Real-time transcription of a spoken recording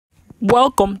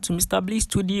Welcome to Mr. Bliss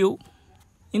Studio.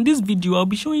 In this video, I'll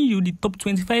be showing you the top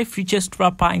 25 richest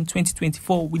rapper in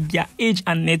 2024 with their age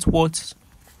and net worth.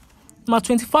 Number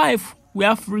 25, we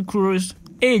have Rick Ross,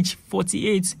 age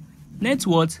 48, net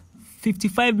worth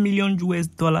 $55 million.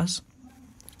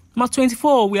 Number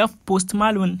 24, we have Post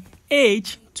Malone,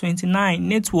 age 29,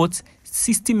 net worth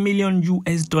 $60 million.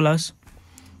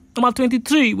 Number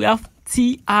 23, we have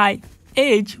T.I.,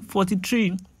 age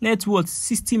 43, net worth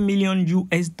 $60 million.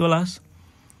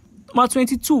 Number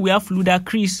 22, we have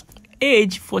Ludacris,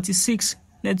 age 46,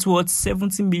 net worth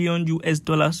 $70 million.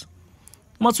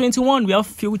 Number 21, we have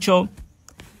Future,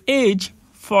 age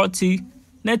 40,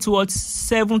 net worth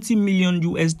 $70 million.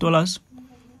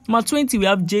 Number 20, we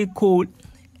have J. Cole,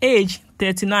 age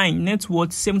 39, net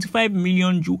worth $75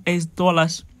 million.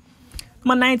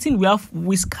 Number 19, we have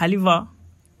Wiz Khalifa,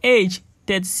 age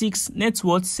 36, net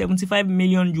worth $75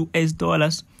 million.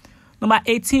 Number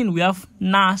 18, we have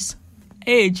Nas,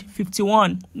 age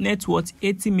 51, net worth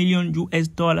 $80 million.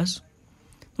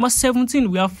 Number 17,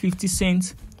 we have 50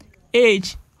 Cent,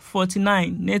 age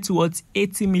 49, net worth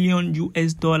 $80 million.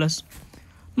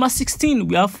 Number 16,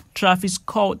 we have Travis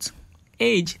Scott,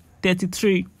 age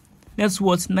 33, net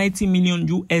worth $90 million.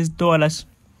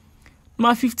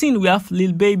 Number 15, we have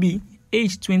lilbaby,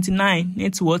 age 29,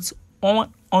 net worth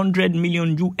 $100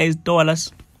 million.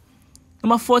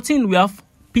 Number 14, we have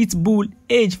Pitbull,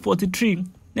 age 43,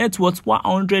 net worth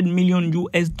 $100 million.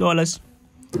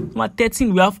 Number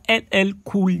 13, we have LL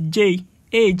Cool J,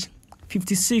 age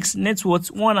 56, net worth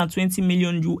 $120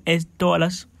 million.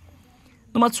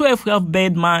 Number 12, we have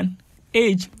Birdman,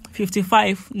 age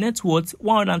 55, net worth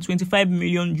 $125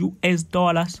 million.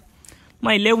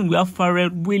 Number 11, we have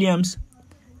Pharrell Williams,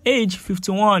 age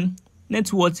 51,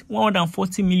 net worth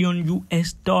 $140 million.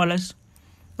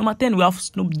 Number 10, we have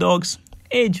Snoop Dogg,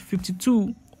 age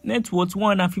 52, net worth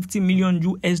 $150 million.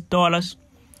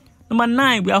 Number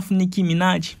 9, we have Nicki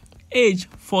Minaj, age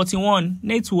 41,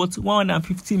 net worth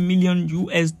 $150 million.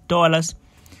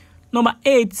 Number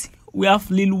 8, we have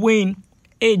Lil Wayne,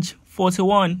 age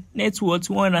 41, net worth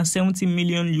 $170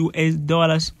 million.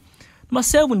 Number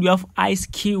 7, we have Ice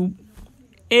Cube,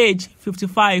 age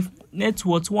 55, net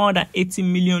worth $180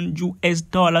 million.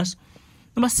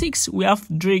 Number 6, we have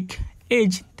Drake,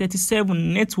 age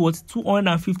 37, net worth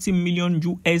 $250 million.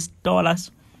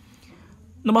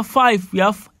 Number 5, we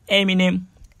have Eminem,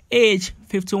 age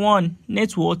 51,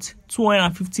 net worth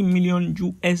 $250 million.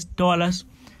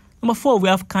 Number 4, we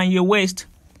have Kanye West,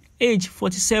 age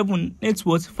 47, net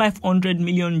worth $500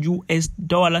 million.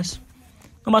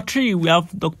 Number 3, we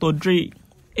have Dr.Dre,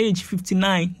 age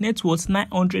 59, net worth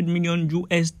 $900 million.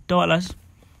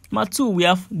 Number 2, we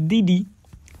have Diddy,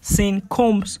 St.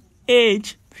 Combs,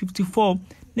 age 54,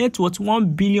 net worth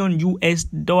 $1 billion.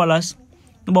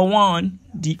 Number 1,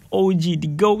 the OG, the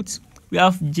GOAT, we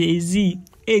have Jay-Z,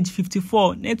 age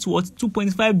 54, net worth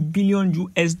 $2.5 billion.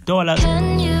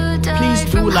 Please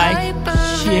do like,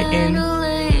 share,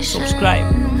 and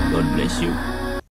subscribe. God bless you.